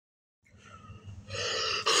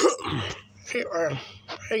Hey,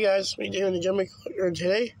 hey guys, we doing the Jimmy Collector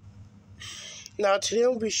today. Now today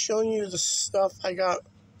I'll be showing you the stuff I got,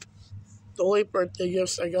 the late birthday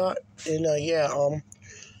gifts I got, and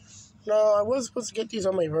no, I was supposed to get these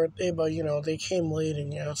on my birthday, but they came late,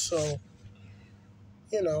 and so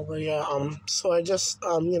so I just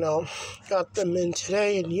got them in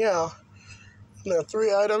today, and there are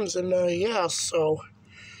 3 items, and so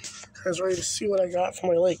I was ready to see what I got for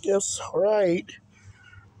my late gifts. All right.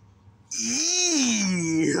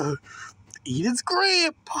 Eden's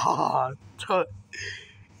grandpa.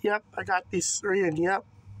 Yep, I got these 3, and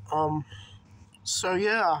so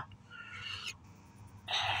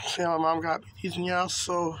my mom got me these, and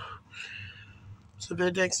so it's a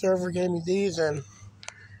big thanks to her for getting me these, and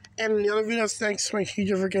the other videos, thanks to my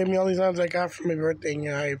teacher for getting me all these items I got for my birthday, and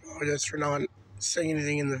I apologize for not saying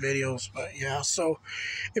anything in the videos, but so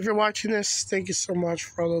if you're watching this, thank you so much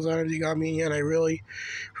for all those items you got me, and I really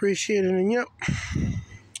appreciate it, and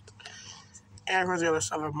and of course the other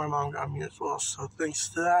stuff that my mom got me as well, so thanks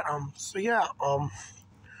to that.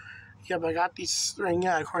 But I got these 3, and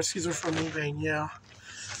of course these are from eBay,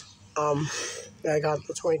 I got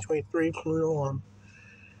the 2023 Pluto,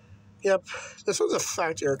 this one's a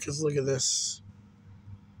factory, because look at this.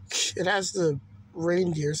 It has the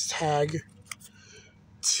reindeer's tag.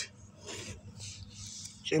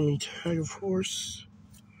 Jimmy tag, of course.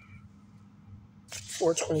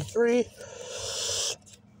 423.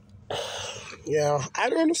 I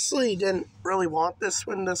honestly didn't really want this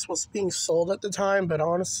when this was being sold at the time, but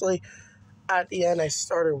honestly, at the end, I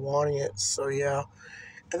started wanting it, so And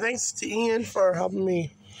thanks to Ian for helping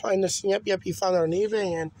me find this. He found it on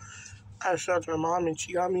eBay, and I showed it to my mom, and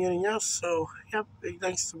she got me in, so, big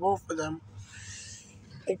thanks to both of them.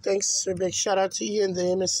 Big shout out to Ian, the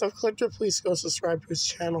Image Stuff Collector. Please go subscribe to his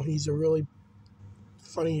channel. He's a really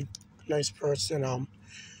funny, nice person.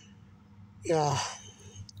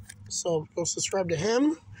 So go subscribe to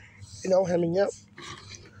him. Him, and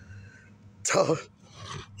So,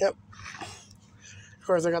 Of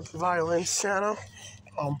course, I got the violin channel.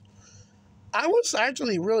 I was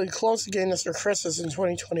actually really close to getting this for Christmas in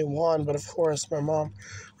 2021, but of course my mom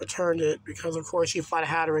returned it because of course she thought I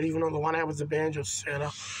had it, even though the one I had was the banjo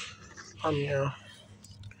Santa.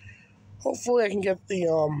 Hopefully I can get the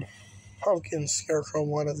pumpkin scarecrow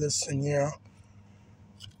one of this, and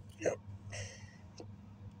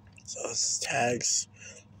So it's tags.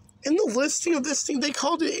 In the listing of this thing, they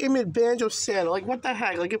called it Image Banjo Santa. Like, what the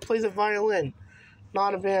heck? Like, it plays a violin,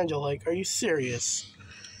 not a banjo. Like, are you serious?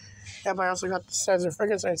 But I also got the Cesar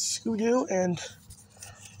Frankenstein Scooby-Doo, and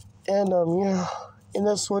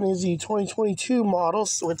this one is the 2022 model,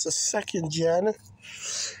 so it's a 2nd gen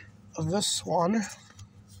of this one.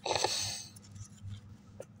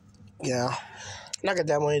 I'm not gonna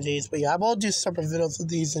demo any of these, but I will do separate videos of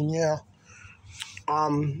these, and these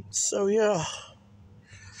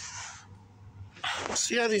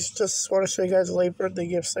just want to show you guys the late birthday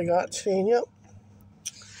gifts I got today,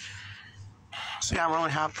 So I'm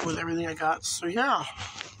really happy with everything I got. So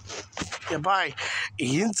bye.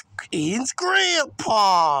 Ian's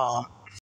grandpa.